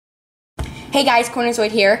Hey guys,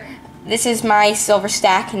 Cornerzoid here. This is my silver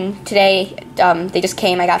stack, and today they just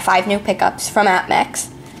came. I got 5 new pickups from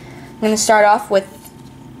APMEX. I'm going to start off with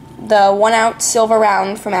the 1 ounce silver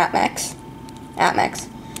round from APMEX.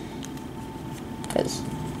 Because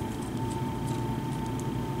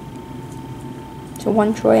it's a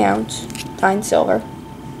 1 troy ounce fine silver.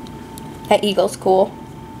 That eagle's cool.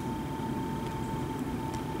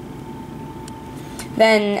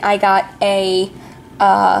 Then I got a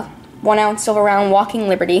 1 ounce silver round Walking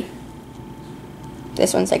Liberty.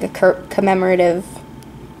 This one's like a commemorative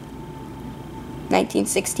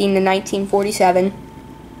 1916 to 1947.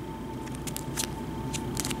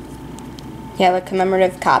 Yeah, the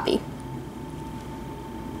commemorative copy.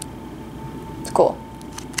 It's cool.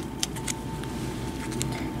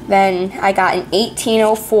 Then I got an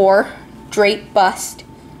 1804 Drake bust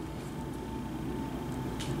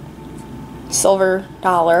silver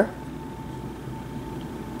dollar.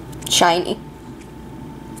 Shiny.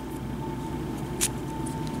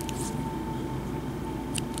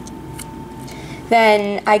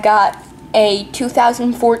 Then I got a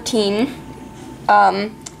 2014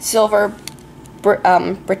 silver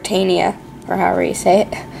Britannia, or however you say it.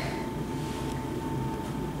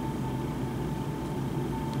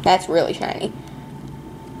 That's really shiny.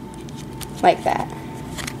 Like that.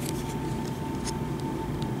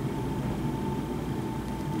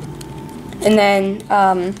 And then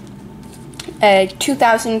a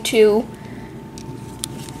 2002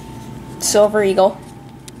 Silver Eagle.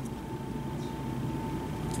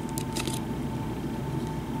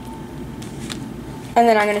 And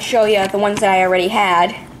then I'm going to show you the ones that I already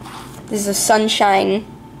had. This is a Sunshine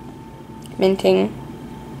minting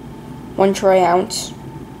 1 troy ounce.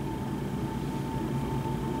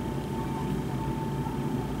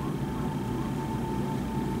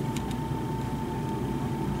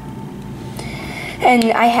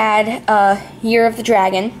 And I had Year of the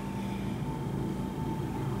Dragon.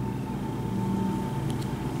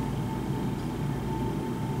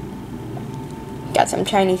 Got some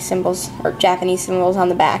Chinese symbols, or Japanese symbols on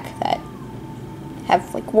the back that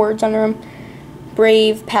have like words under them.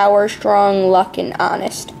 Brave, power, strong, luck, and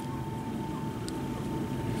honest.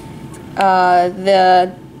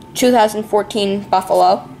 The 2014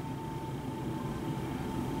 Buffalo.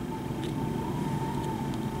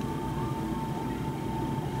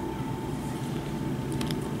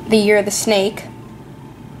 The Year of the Snake.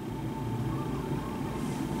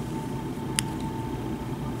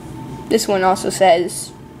 This one also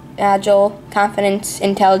says agile, confident,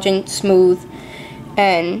 intelligent, smooth,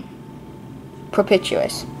 and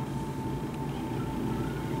propitious.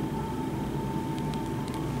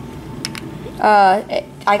 I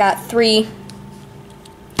got 3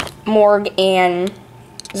 Morg and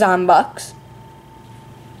Zombucks.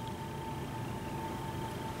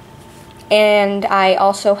 And I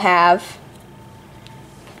also have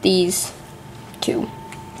these 2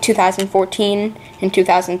 2014 and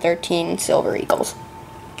 2013 Silver Eagles.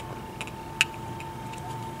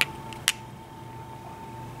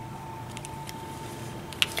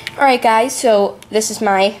 Alright guys, so this is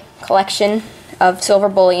my collection of silver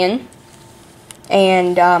bullion.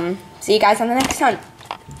 And see you guys on the next hunt.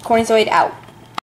 Cornerzoid out.